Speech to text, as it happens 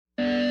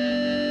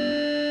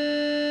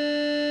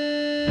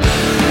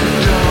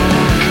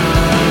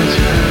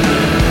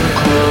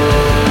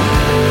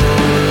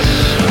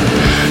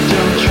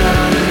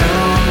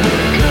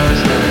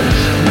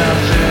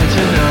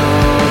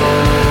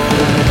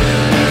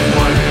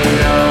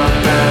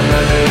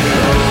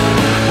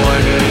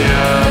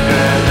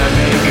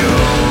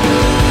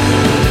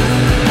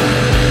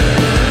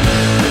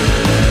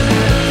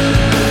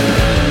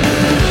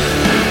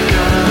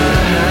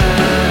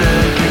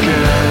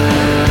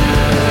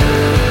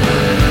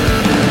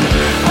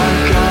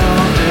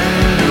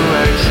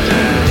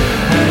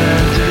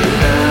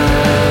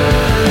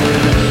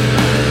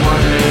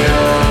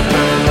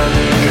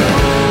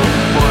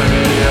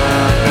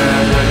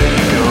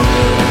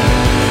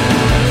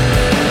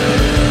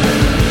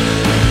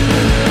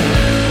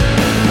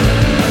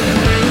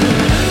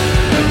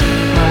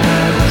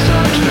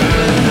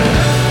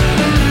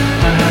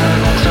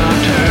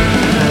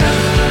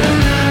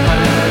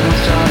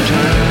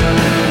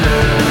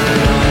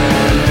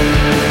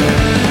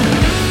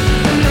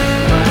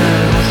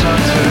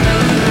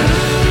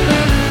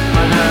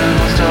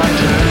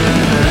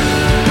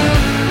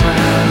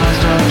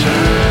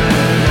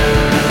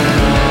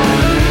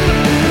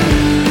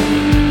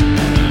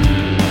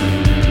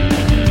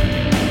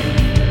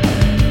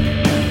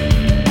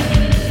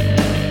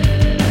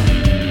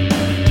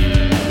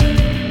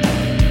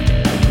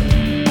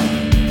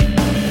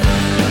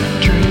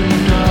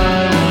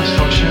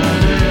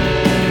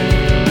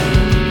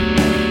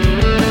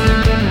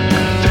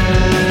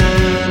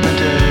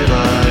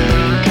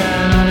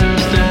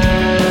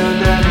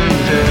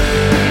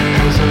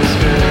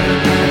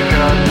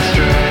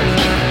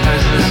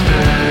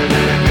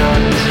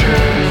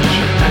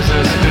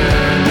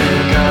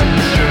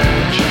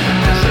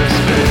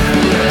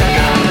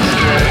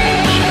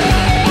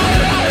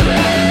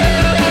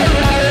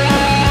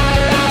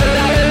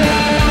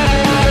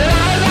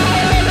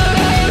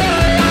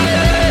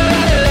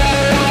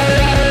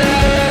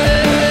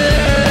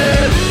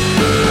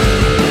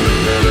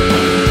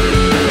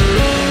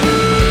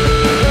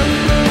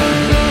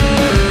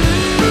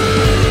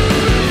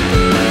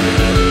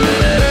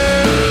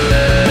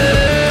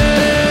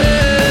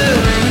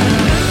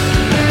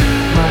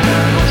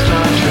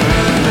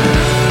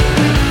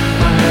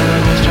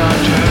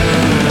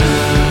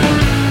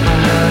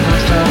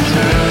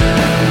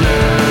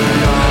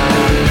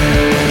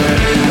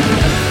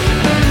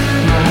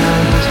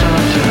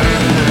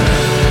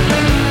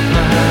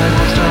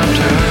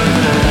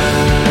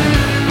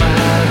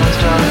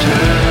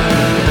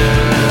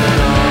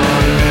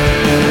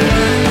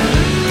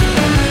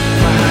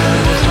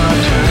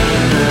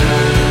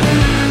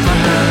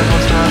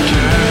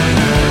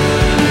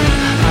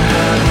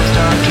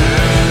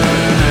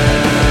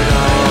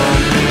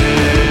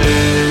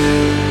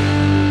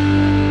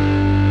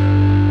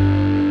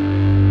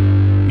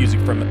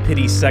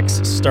Pity Sex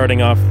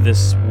starting off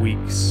this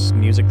week's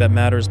Music That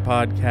Matters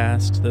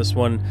podcast. This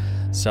one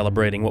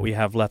celebrating what we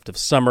have left of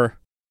summer.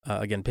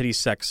 Again, Pity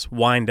Sex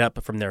Wind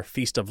Up from their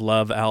Feast of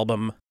Love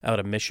album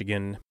out of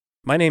Michigan.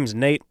 My name's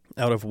Nate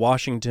out of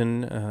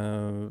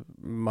Washington.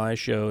 My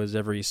show is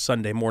every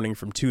Sunday morning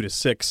from 2 to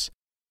 6.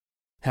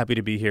 Happy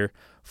to be here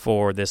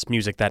for this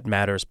Music That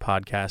Matters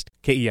podcast,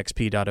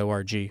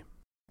 kexp.org.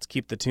 Let's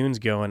keep the tunes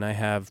going. I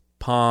have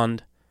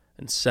Pond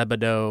and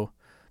Sebadoh.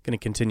 Going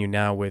to continue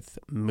now with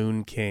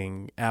Moon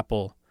King,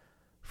 Apple,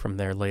 from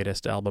their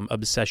latest album,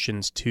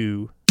 Obsessions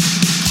 2.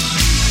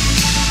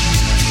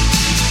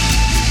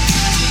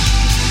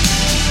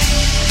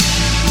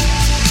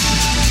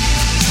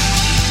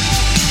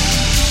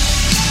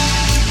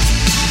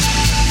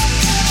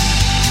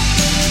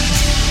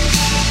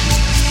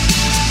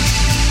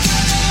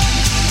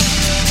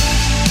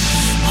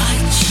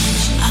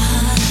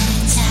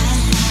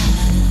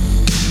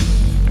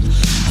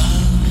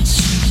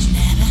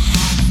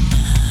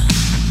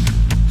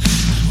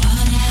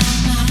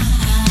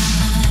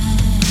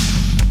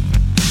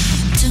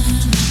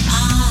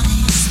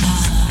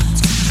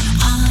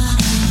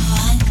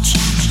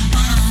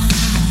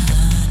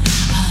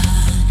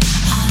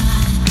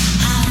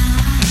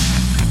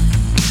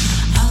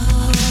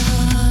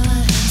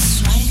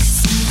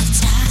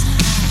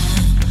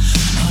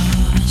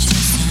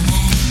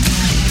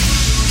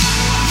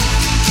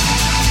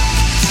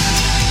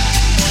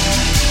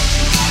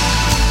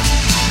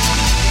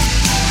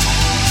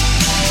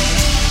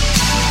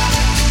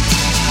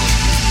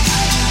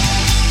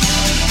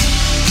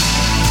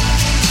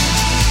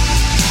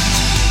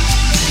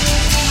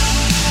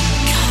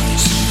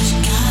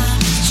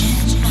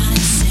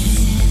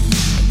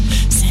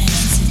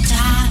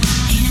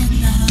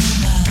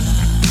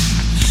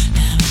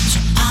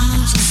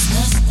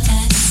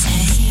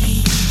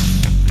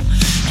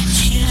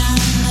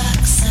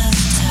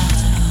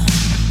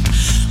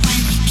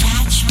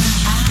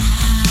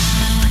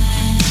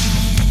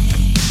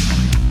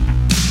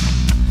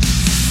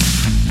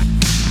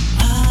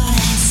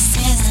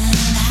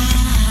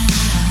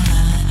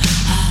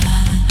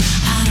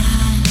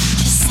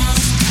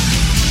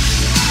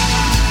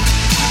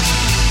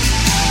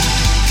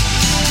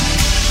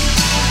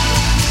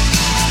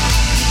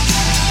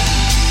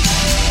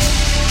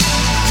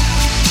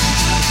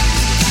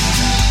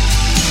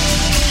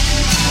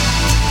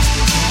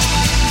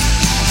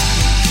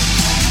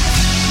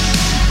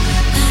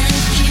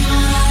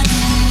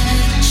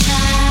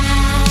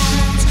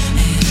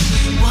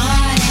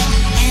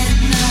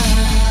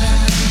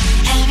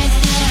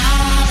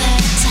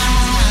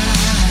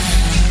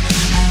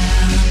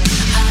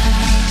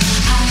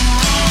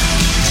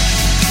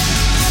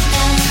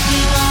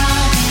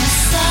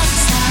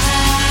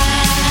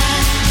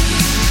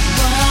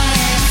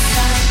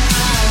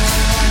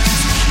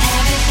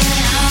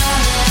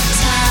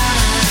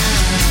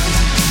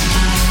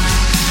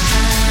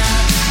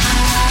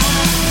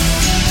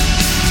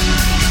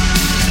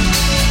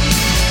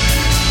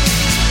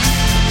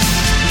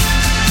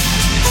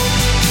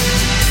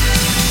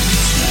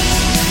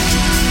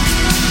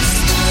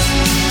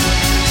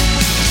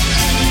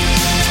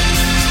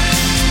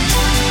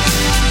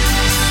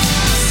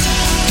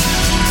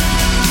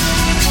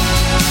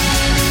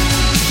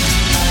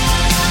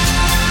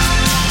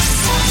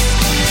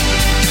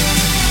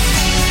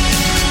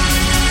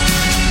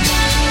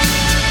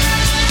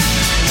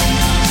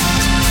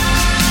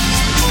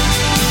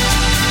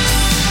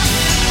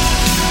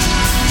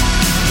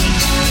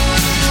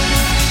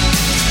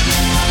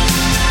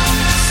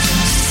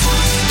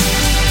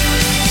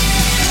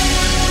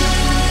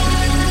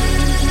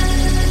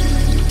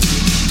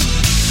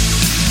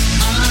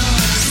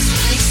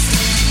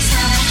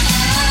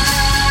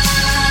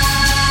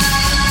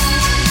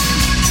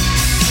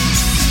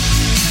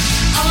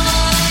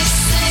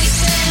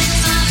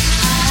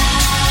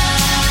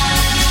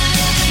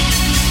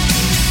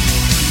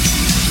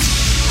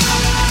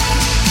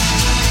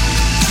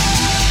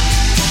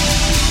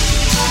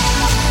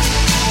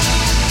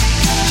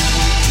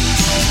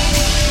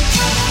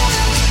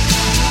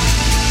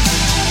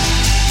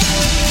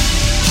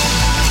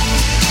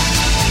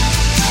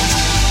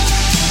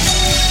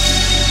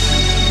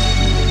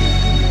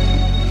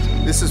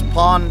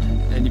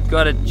 And you've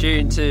got it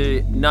tuned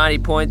to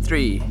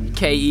 90.3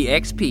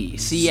 KEXP,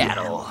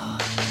 Seattle.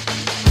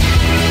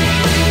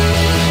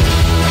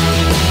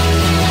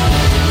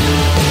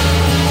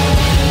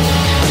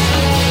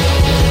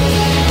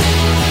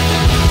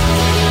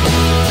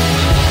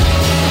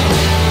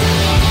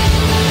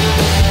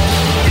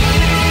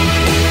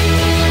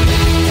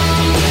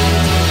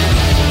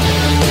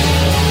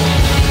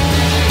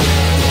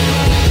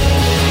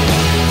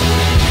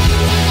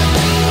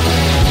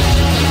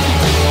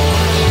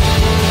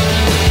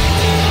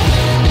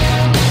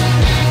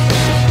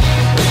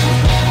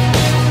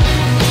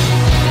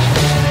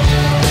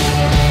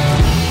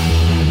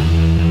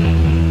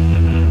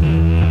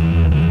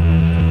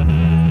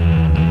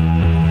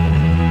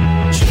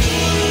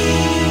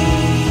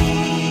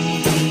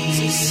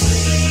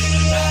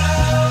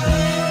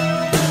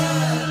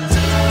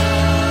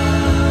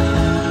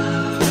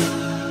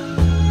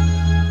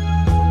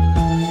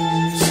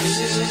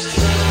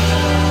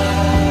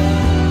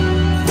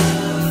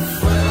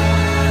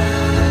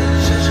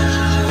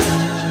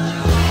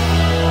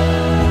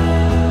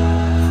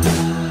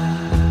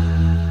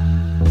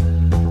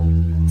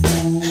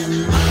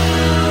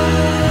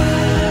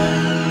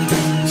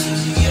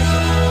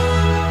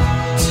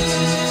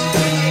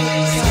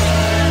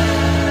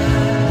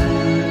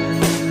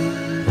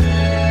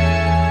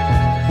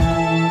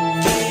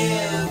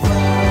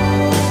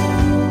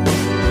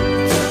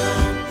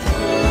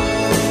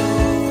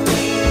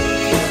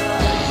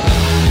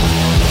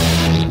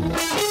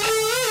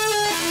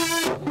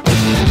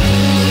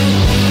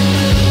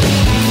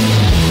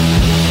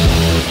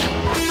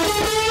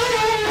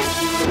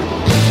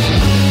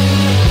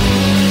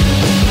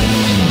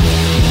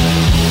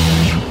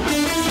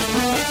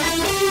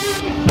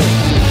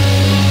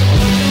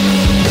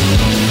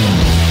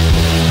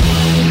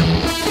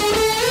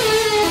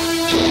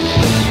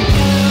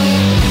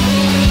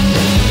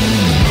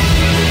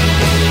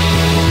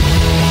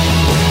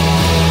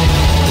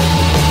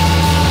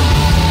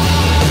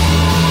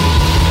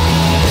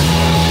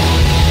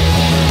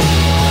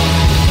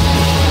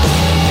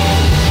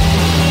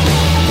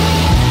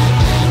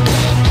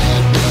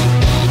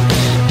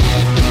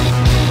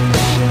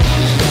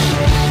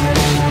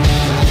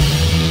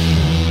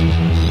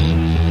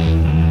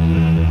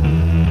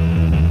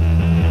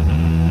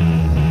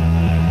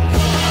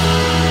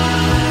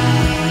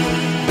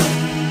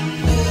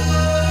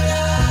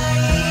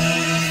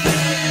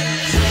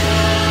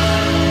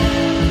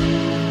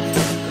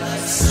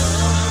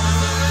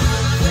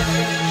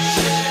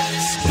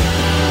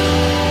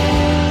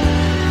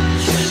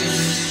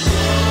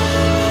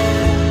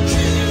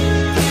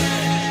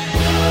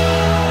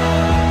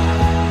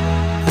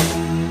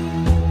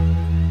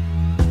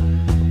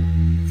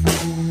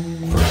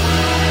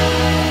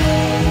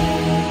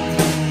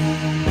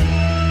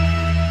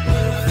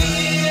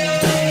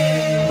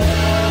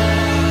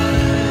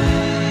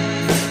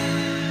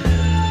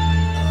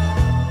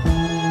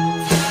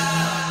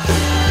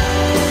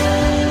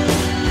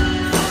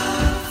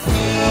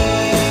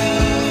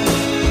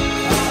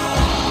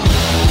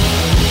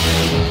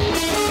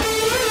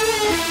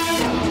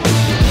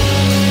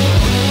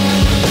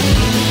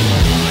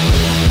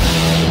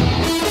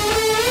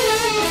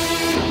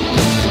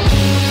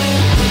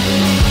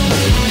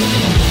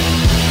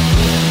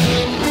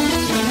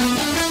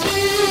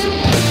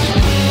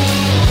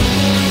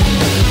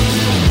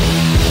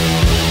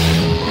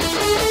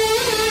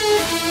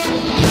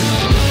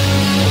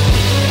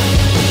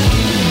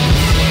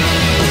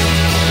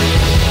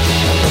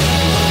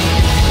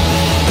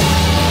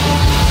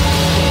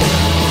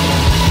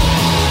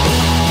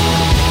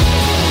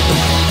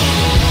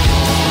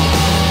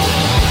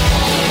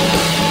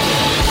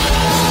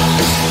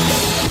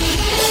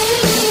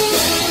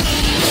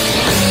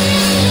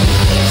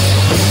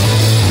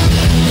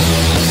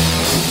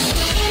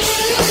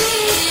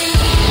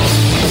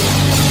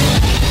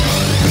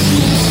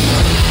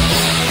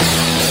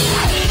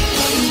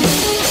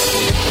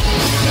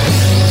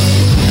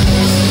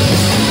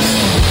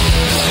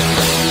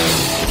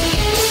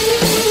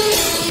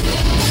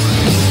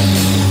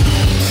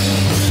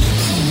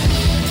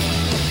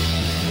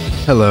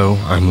 Hello,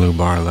 I'm Lou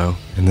Barlow,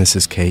 and this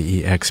is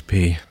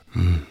KEXP.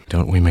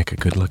 Don't we make a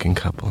good-looking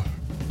couple?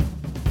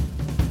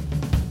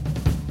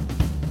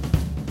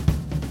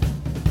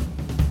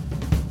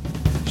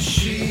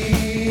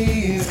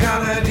 She's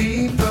got a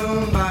deep,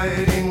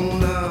 abiding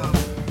love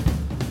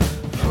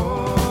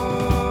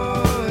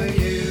for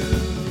you,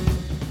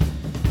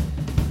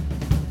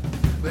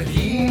 but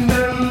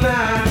even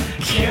that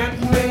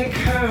can't make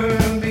her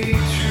be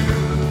true.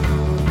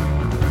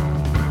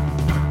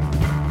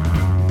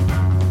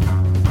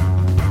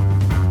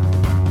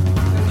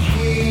 And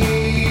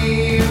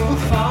he will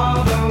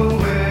follow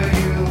where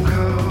you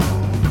go.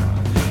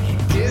 He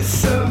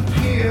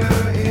disappear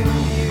in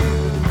you.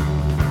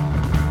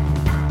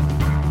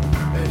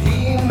 And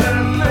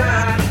even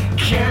that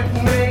can't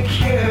make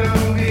him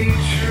be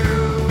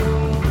true.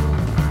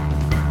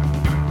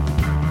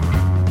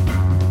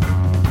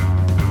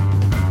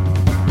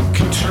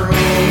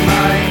 Controlled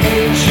by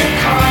ancient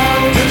call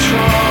to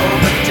trawl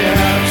the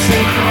depths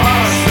and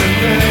cross the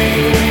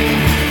vein.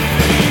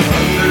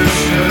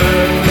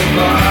 Understood the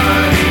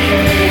body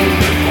came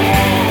to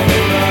fall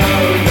in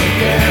love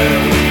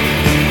again.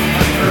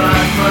 I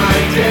drive my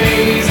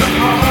days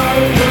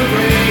apart, the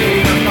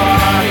rain of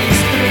bodies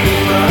through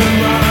my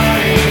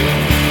mind.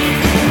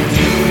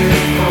 Do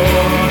it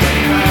for the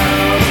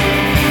hell,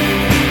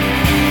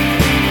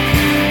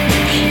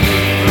 keep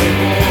the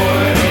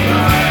boy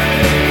alive.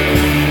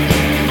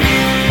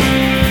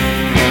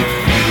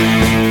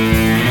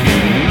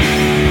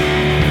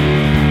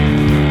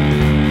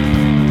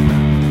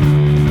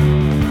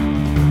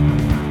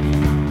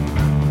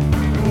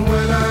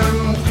 When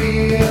I'm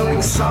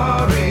feeling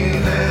sorry,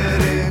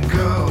 let it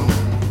go,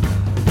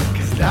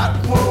 'cause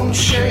that won't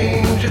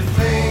change a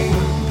thing.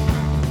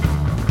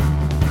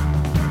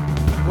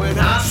 When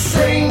I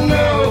say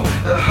no,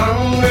 the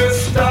hunger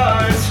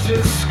starts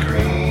to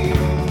scream.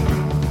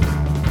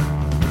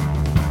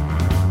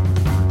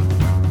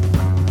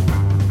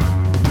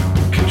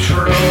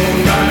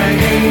 Controlled by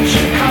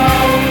ancient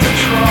call to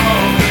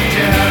trawl the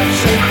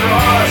depths and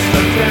cross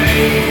the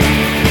vein.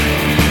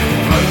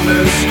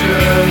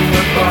 Understood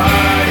the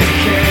body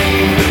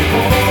came to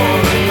fall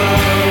in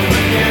love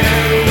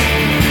again.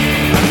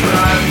 I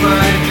drive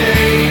my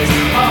days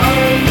on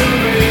the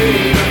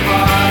rain of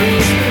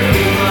bodies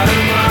through my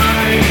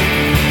mind.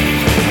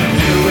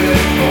 Do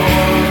it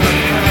for the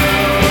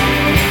hell,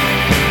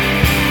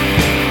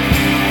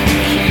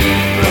 keep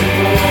the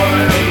boy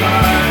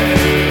alive.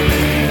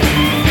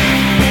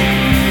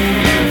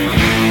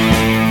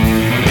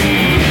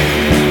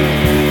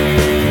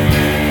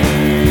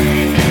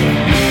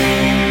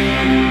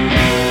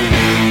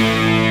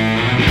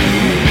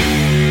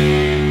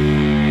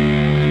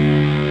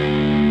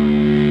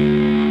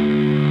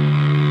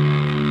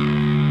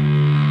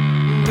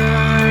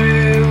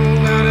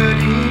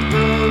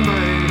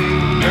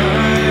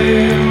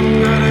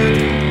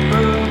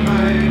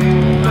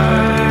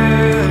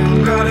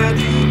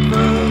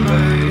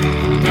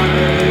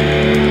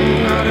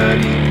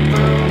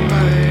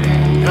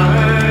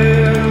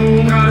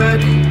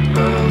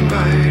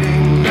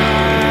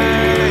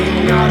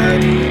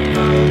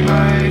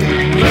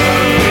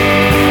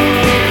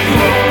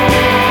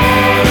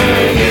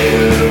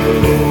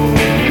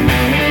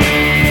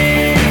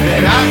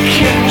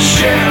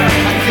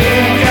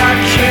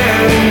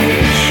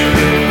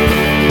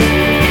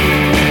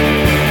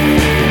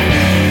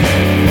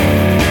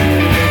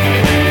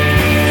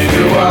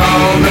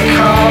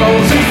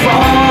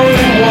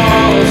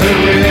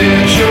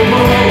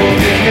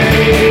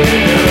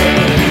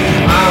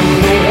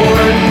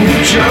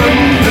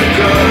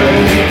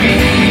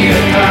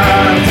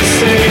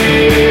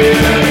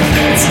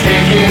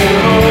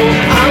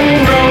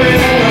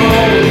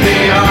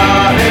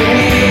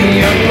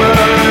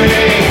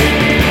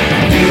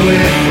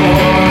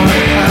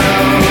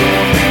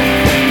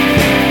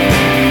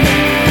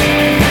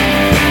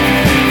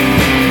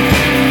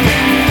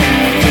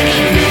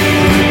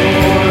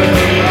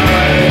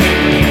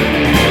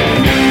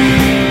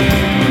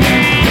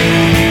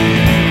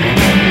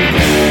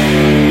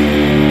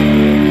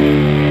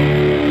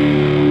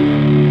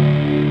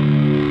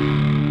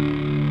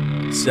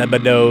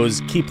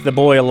 Sebadoh's Keep the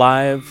Boy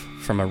Alive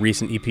from a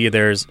recent EP of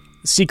theirs,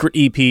 Secret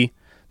EP.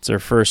 It's their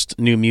first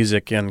new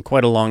music in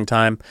quite a long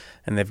time,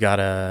 and they've got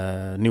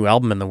a new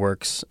album in the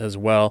works as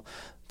well.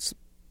 It's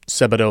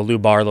Sebadoh, Lou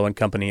Barlow and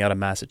Company out of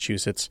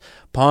Massachusetts.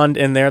 Pond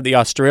in there, the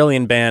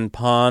Australian band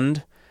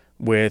Pond,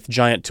 with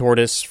Giant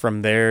Tortoise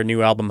from their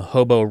new album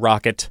Hobo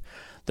Rocket.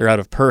 They're out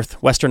of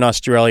Perth, Western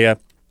Australia.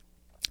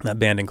 That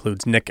band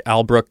includes Nick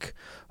Albrook,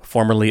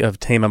 formerly of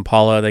Tame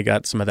Impala. They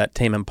got some of that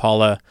Tame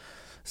Impala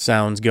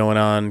sounds going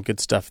on. Good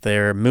stuff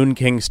there. Moon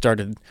King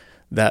started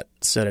that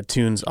set of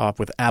tunes off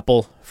with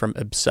Apple from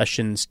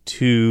Obsessions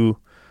 2,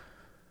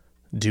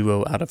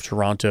 duo out of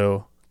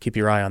Toronto. Keep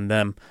your eye on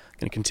them.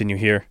 Going to continue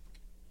here.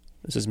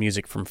 This is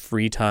music from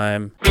Free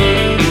Time.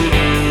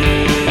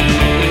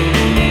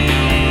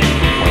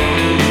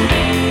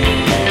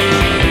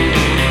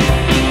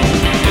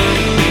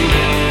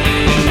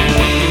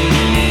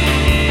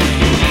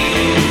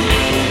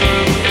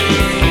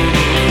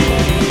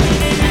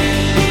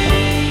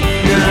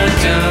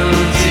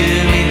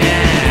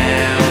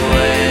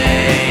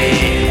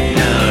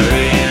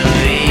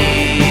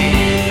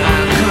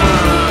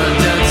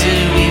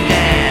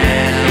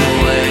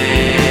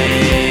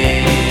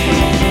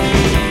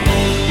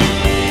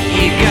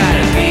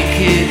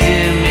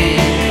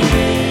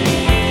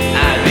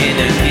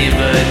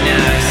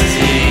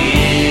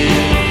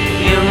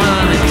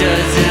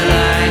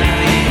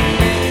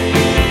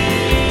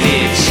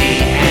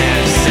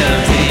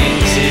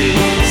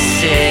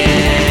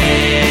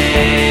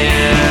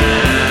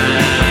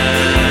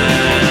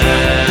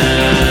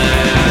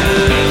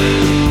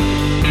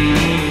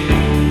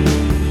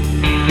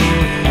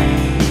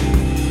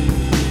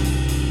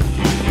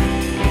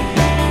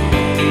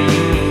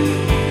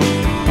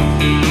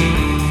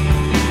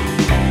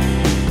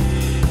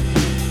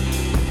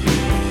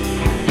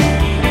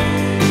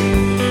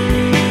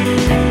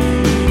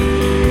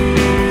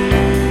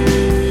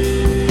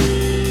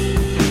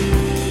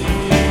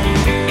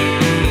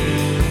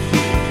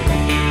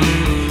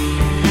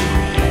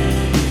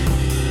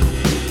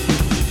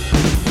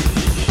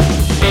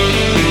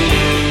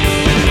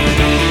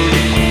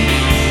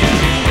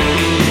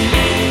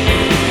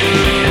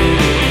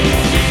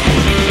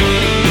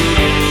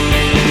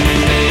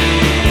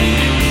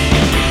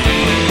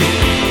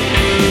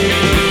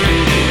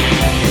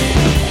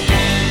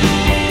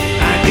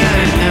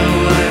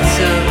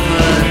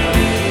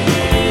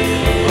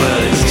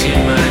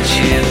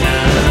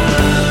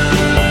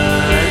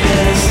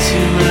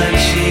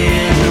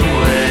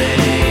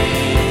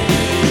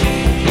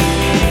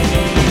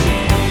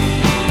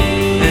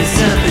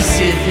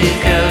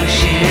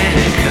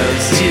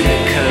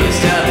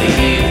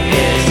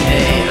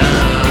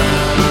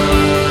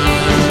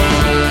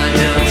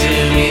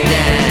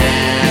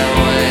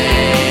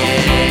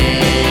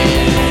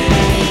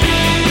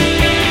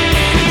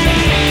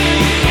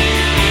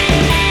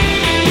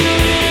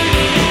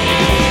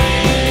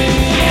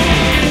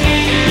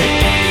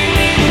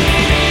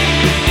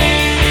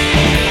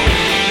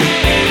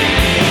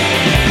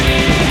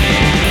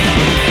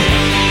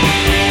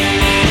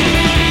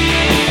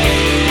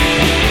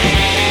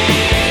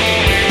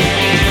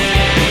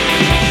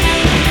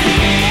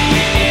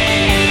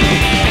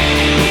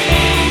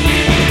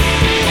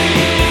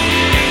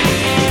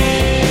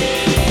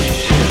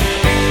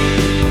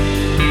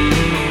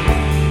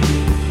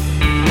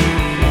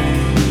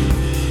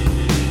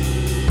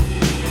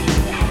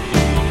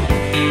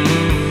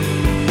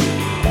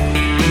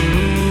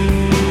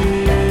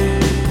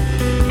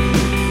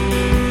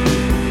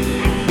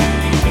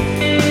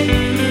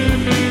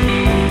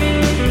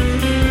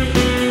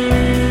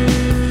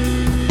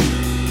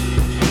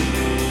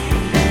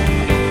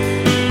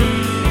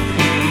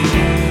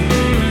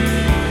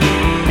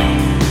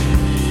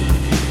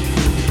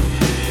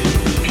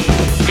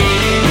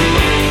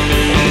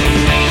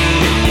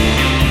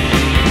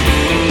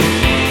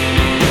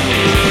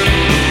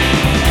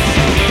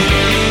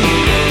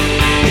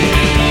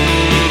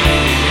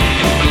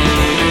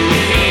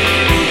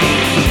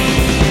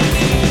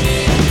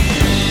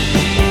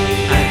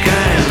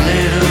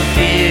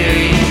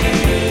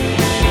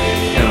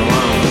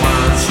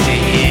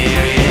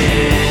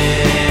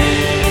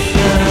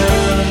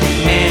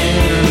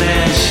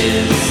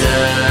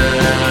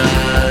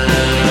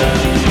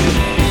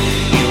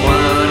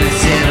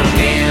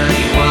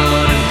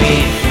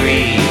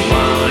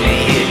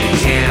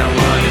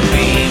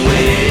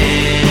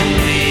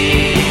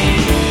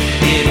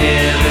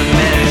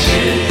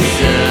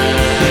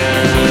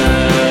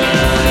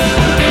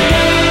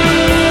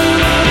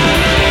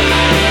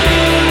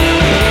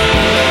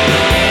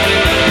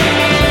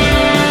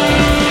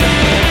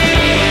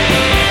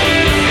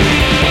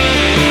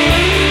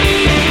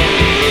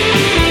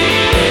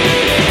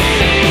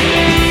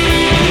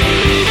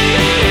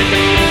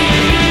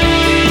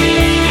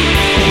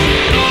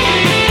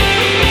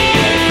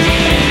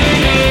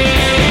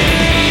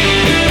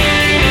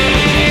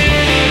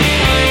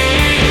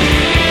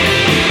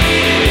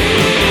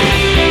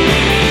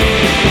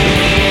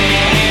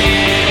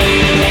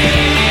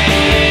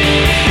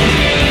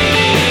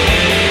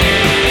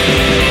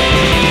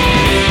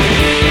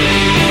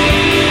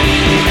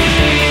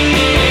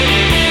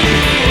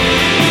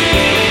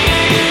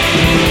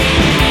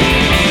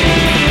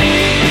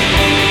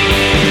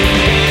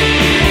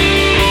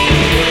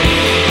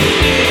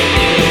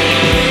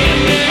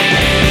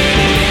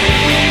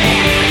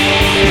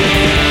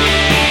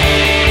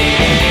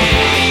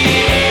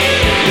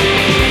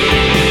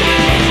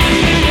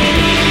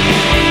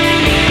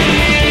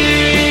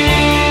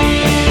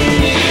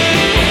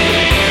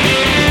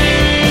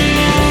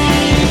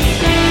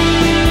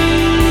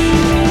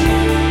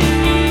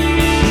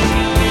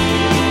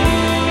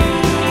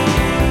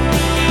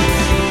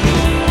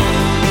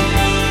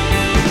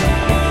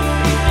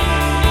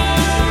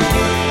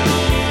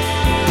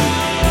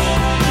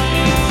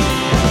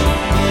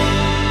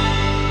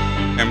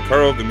 I'm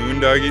Carl of the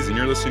Moondoggies, and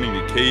you're listening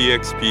to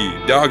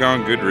KEXP,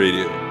 doggone good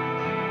radio.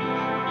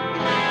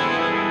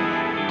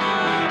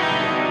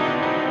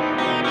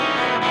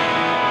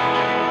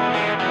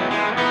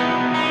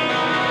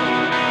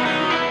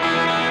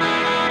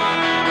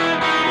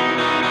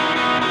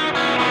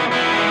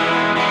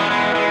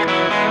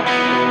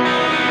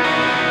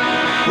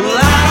 Well,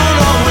 I don't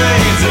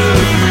always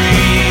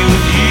agree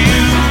with you,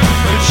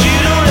 but you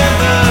don't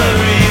ever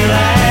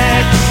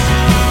relax.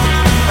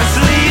 I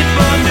sleep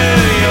under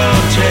your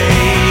table.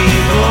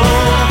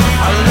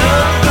 Our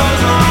love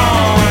goes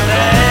on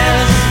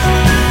fast.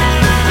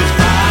 'Cause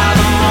by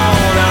the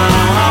morning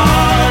our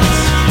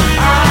hearts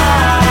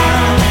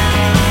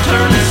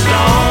turn to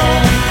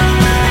stone.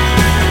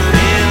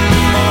 In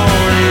the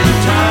morning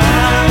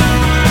time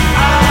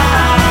I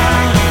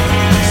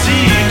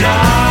see you,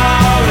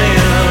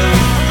 darling.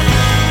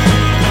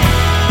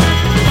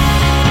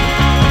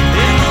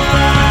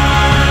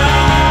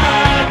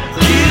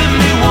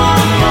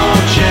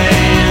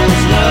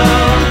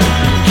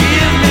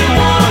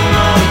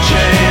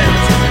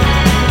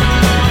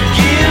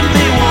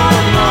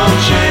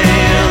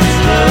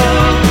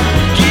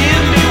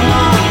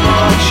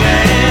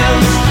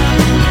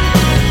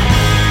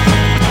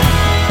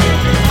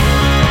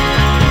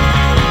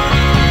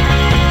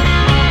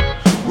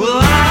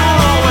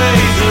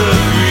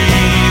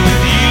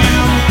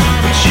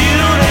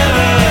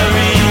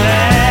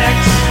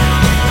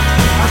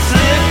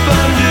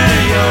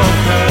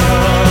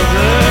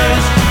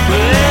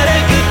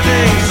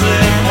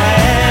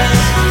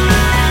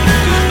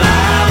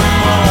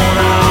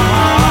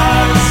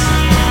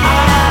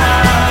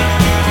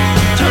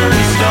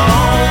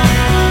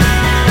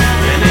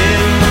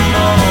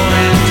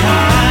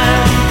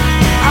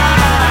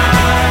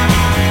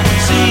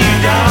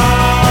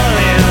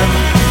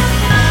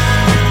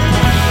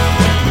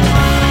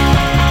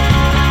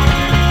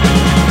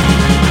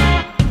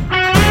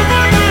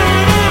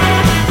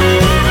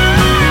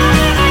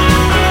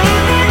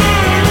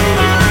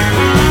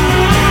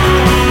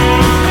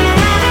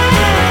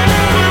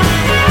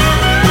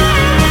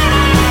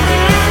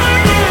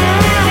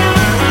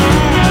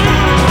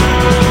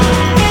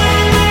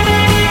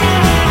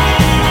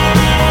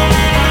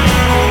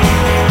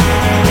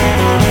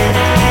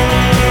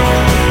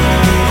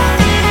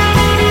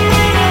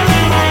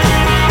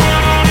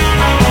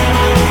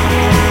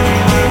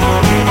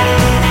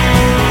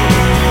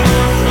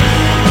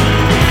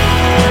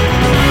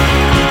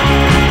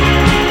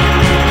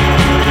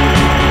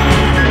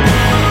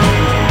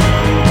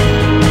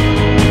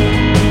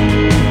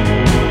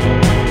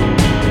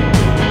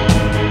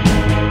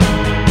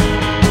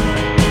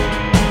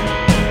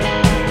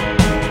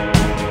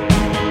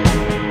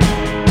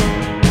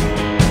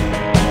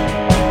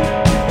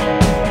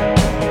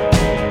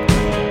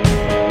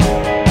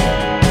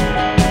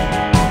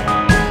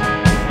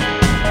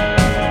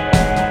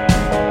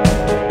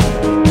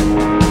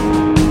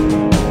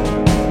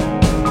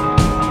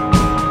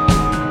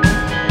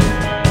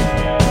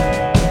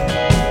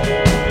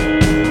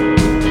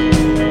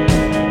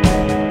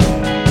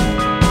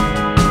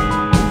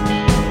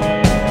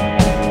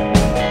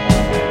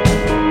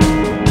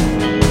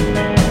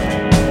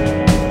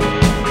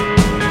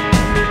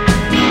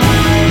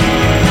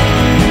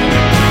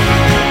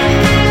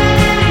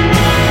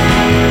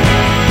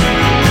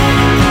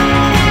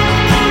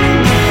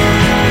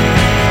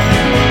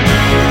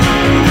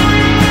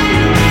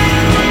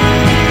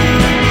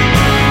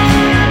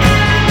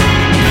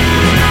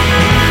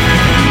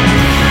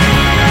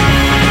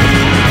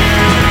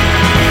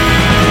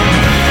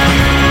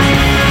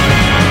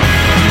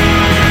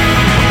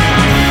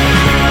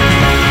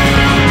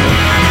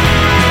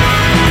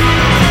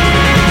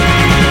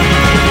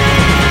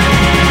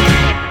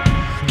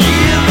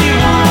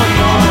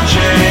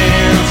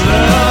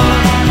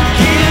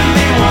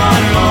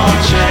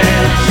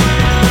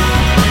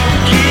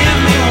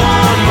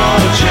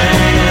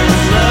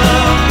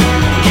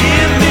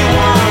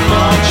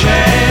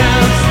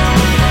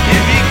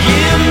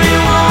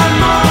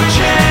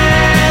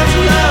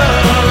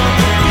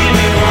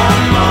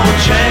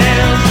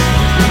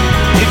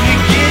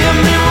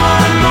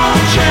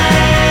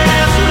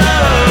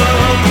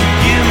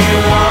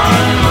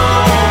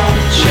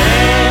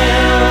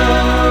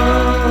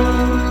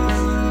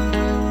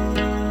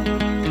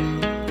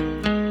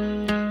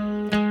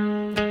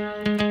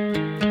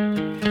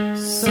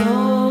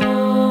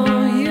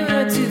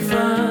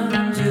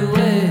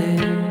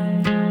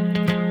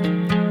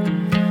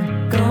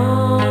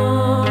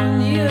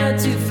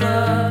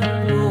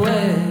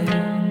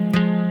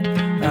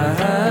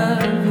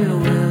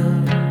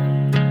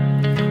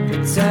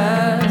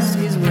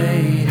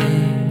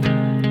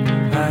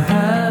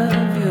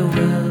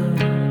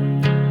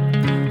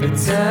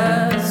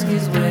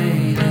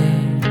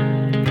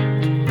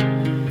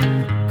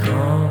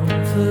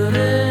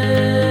 Confidence,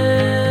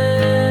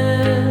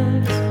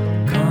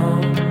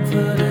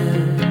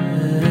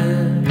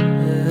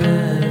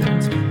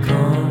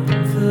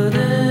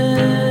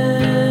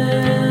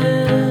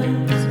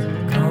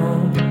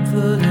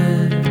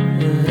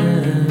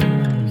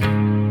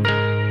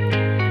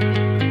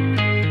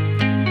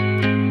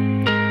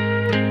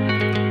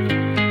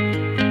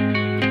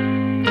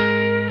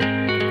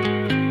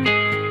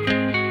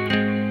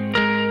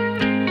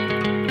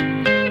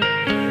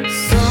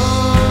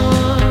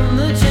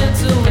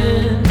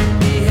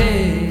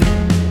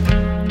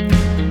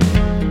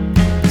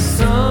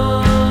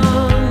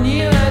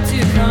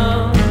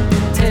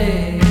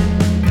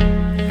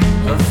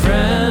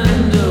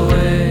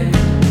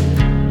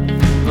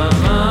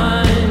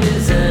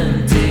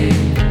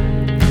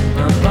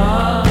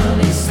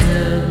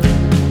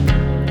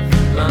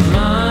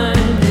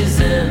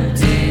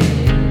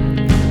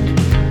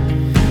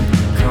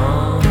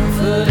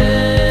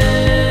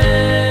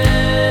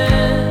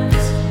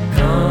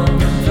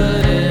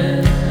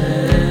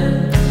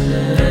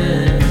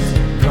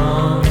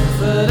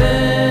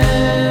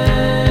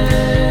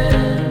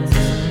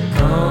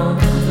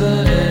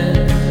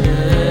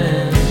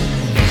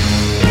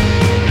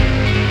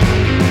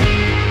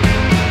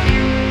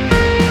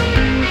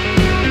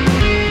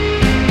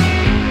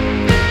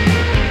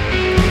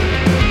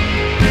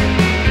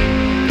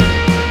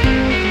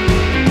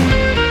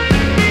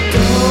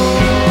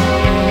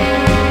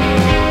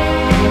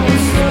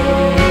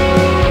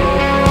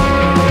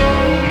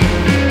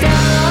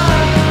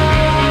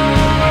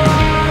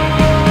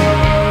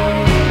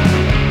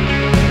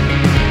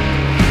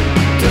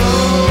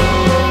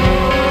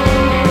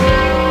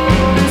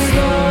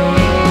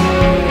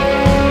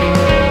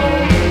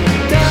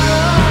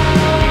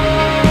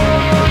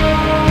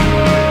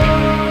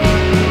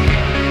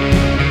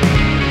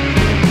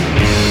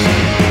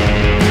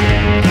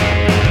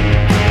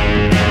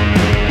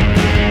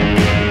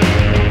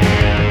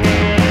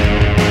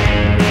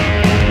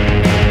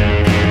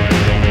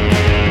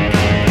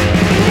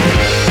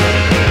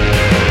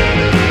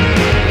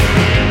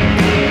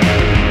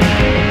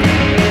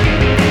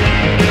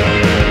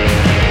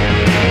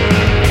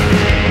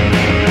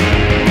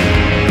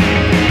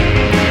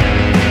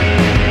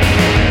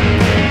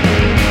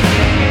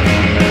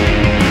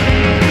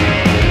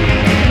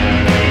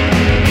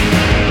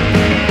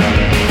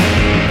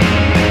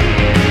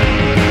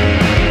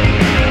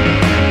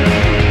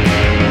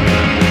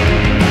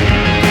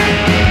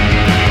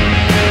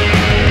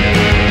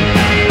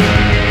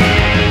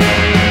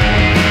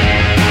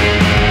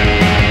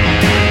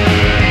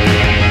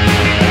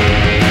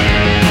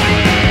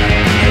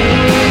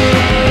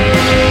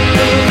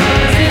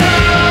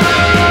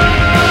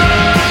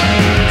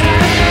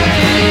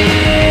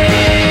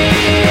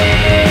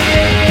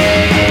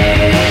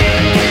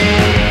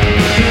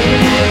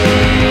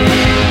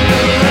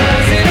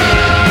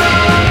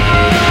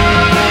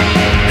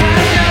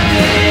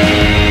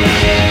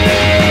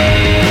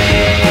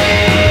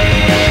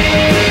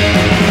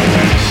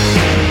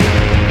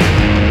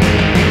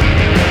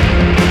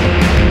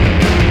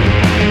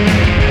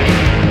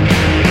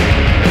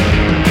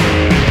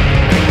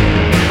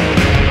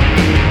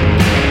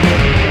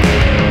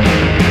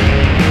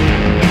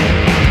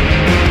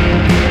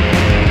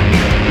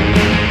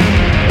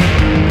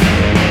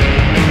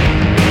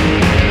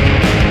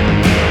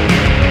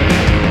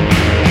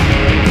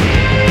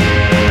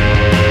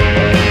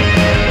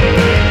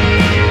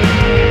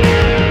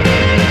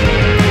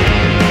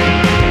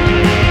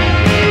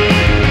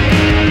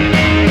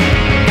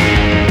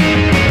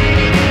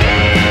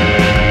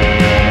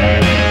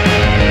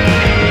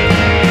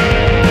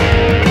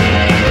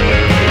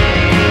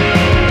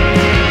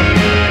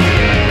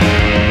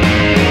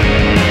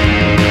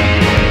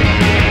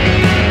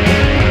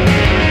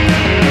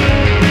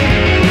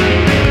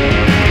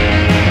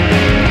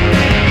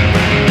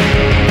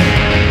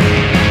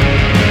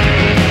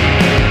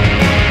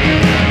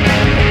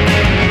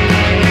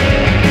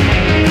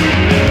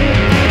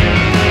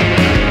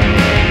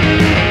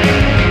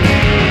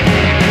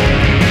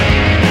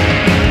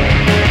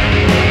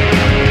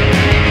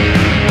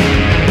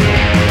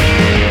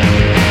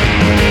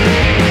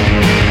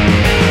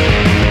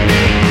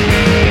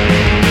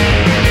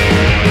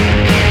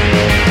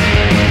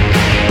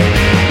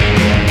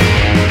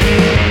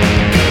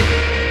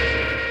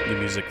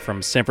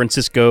 from San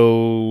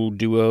Francisco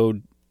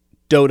duo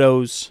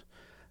Dodos.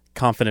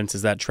 Confidence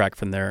is that track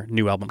from their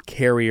new album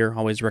Carrier.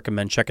 Always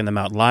recommend checking them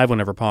out live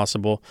whenever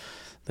possible.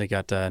 They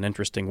got an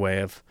interesting way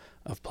of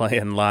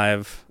playing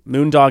live.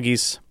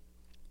 Moondoggies,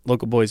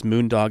 local boys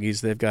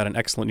Moondoggies, they've got an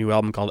excellent new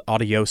album called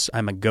Adios,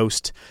 I'm a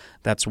Ghost.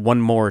 That's One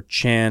More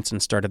Chance,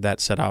 and started that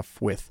set off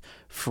with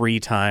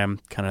Free Time,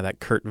 kind of that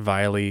Kurt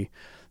Vile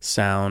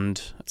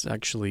sound. It's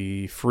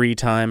actually Free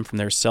Time from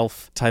their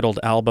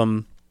self-titled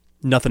album.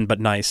 Nothing But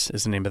Nice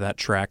is the name of that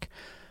track.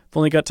 I've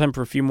only got time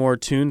for a few more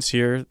tunes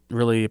here.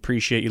 Really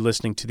appreciate you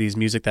listening to these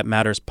Music That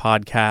Matters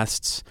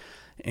podcasts.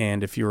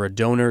 And if you're a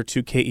donor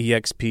to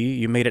KEXP,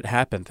 you made it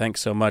happen.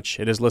 Thanks so much.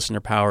 It is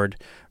listener-powered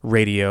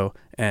radio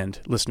and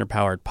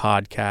listener-powered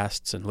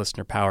podcasts and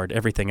listener-powered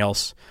everything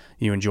else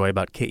you enjoy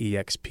about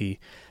KEXP.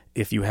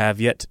 If you have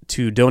yet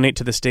to donate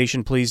to the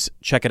station, please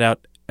check it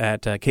out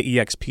at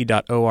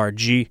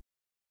kexp.org.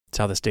 That's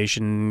how the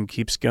station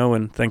keeps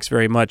going. Thanks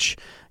very much.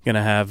 Going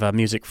to have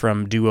music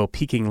from duo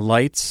Peaking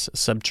Lights,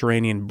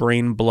 Subterranean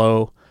Brain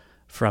Blow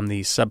from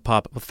the Sub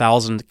Pop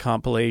 1000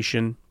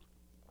 compilation.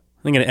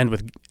 I'm going to end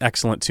with an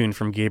excellent tune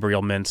from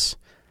Gabriel Mintz,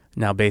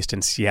 now based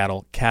in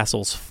Seattle,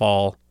 Castles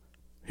Fall.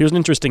 Here's an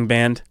interesting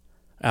band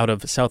out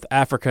of South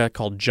Africa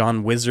called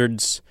John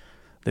Wizards.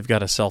 They've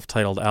got a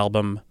self-titled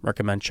album.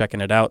 Recommend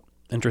checking it out.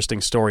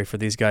 Interesting story for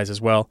these guys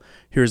as well.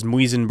 Here's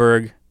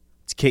Muizenberg.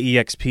 It's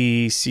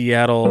KEXP,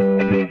 Seattle.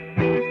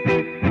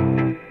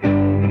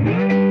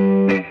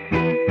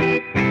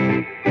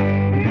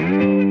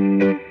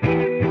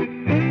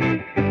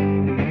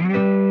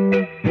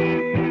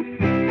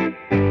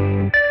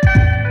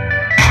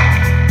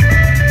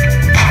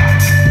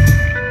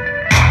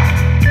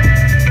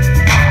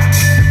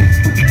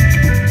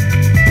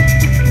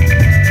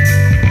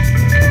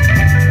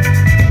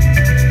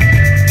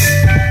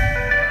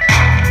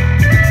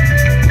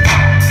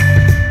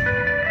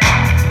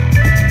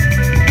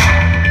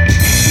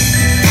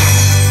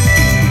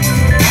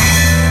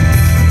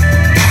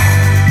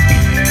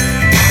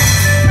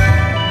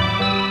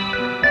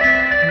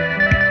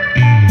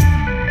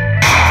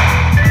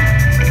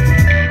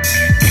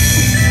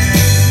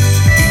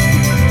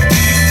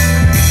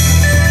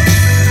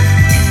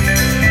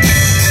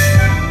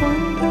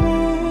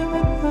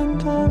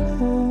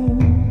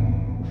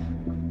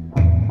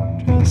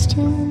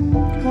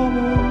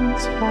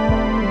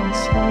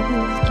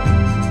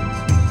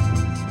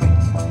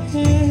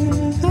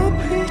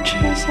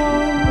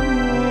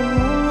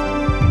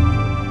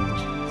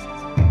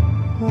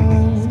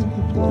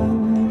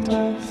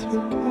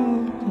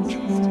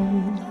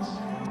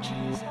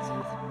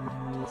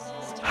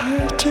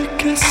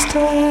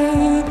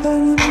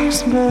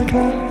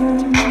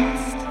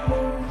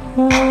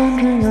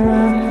 Wandering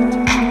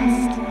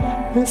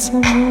around with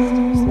some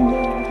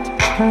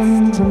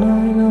friends and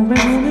I know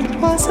when it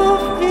was a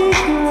free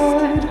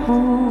ride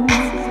home.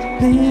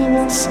 Leave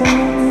us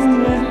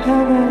somewhere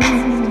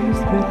heaven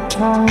the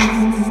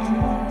time.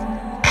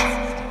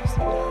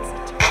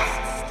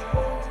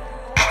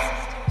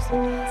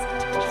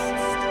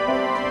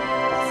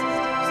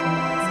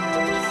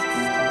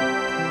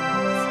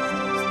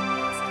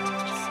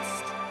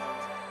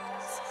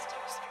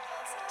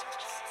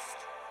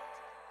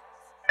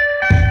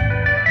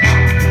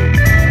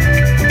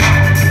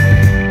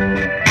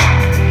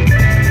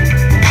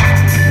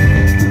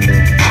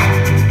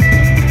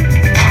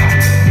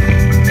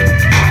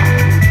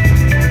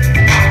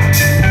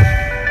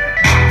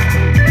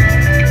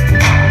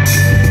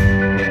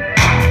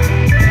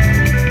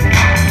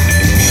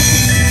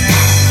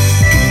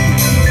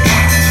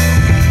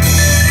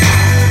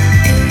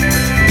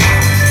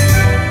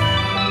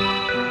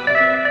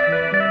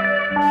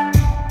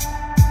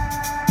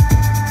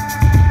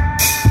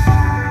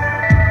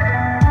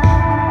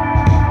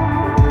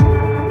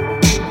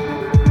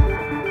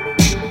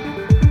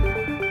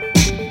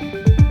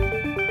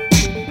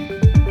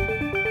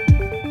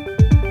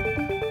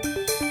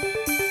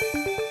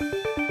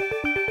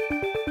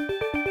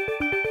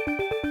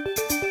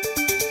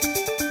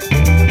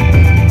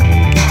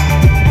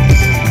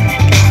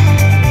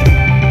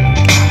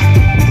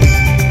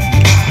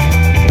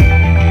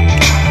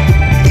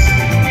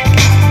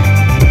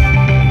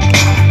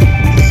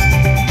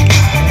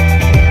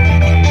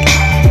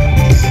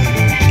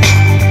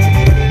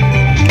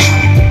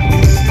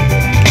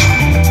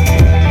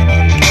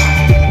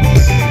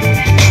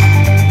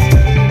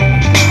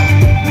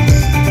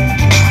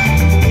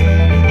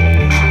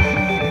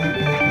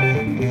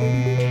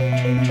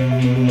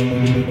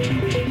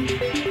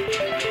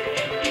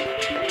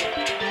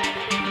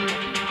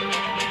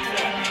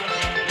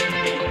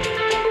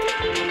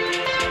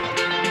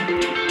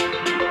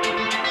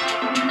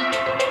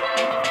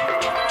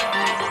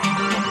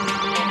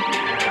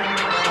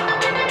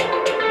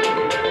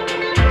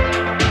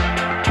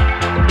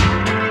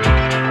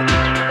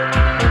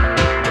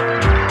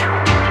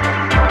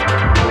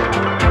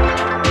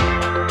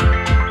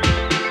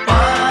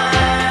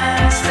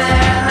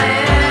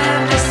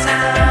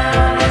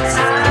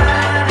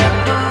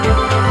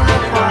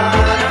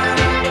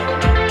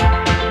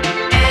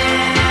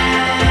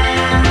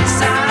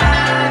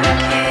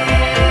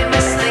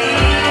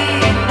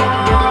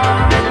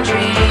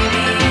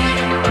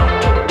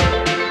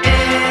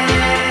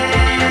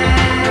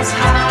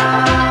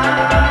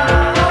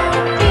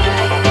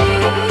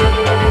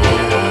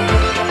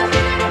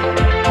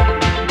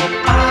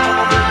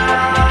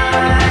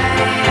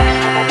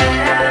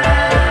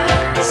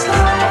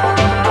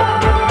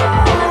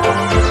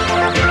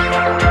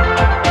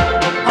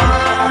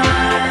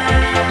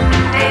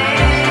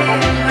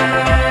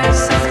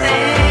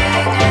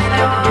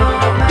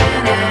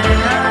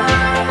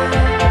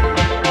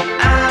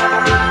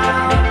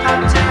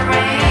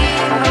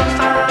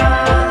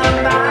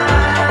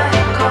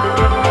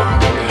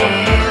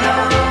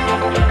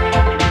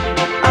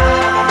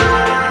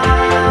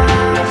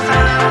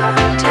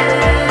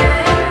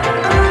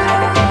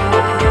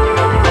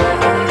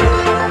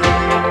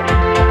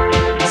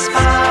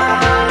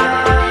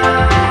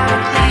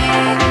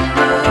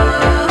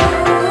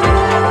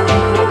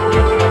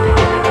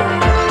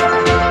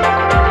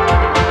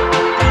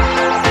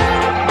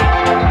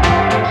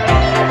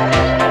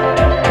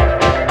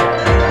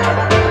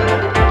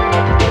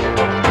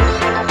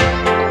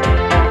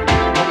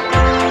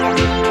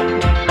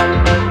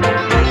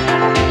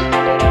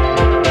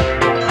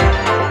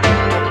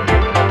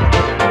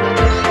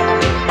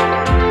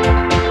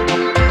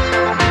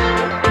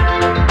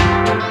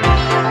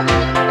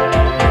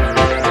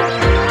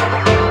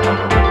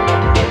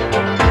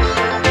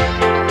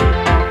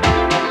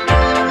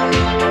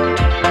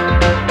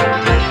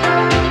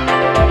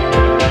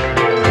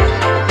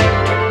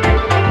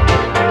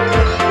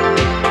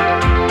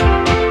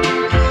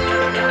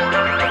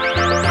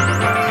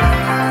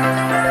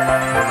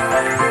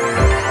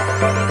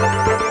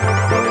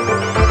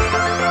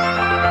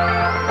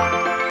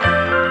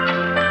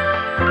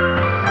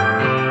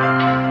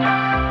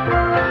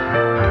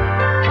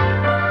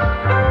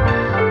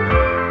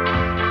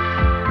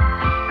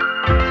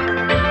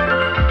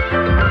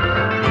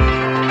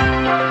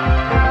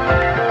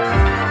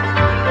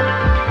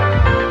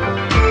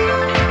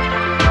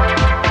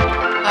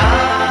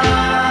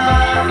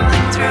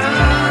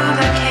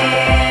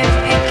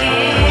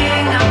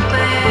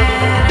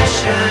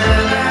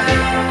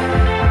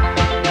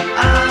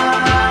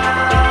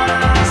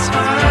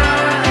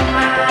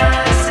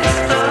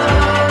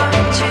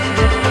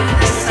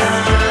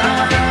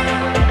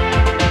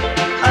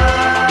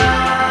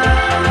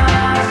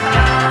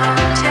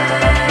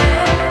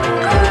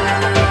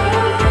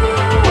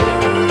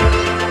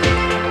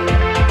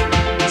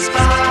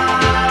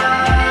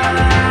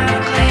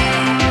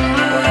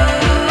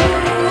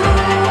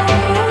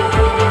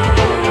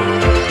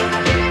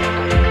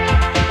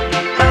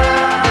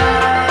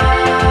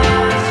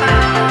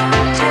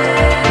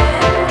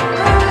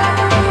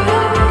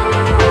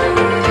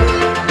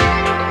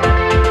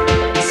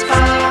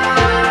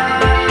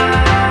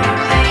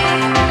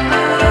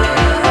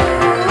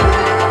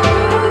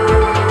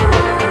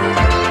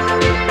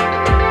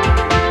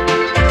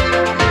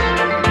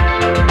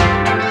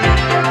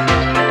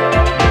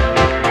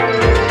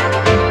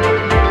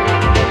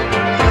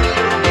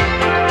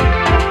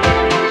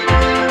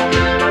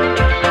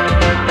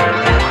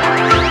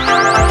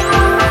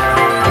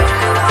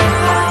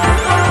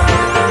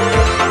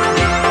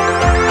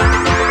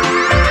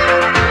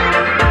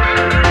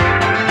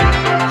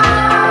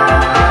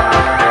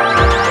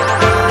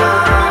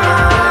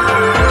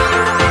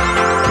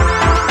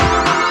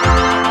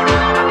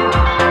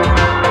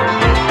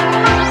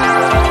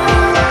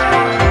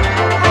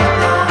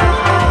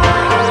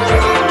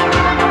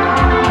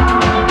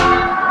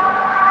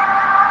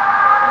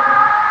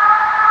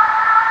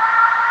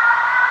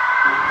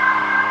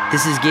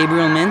 This is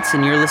Gabriel Mintz,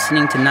 and you're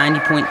listening to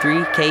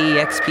 90.3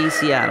 KEXP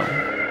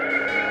Seattle.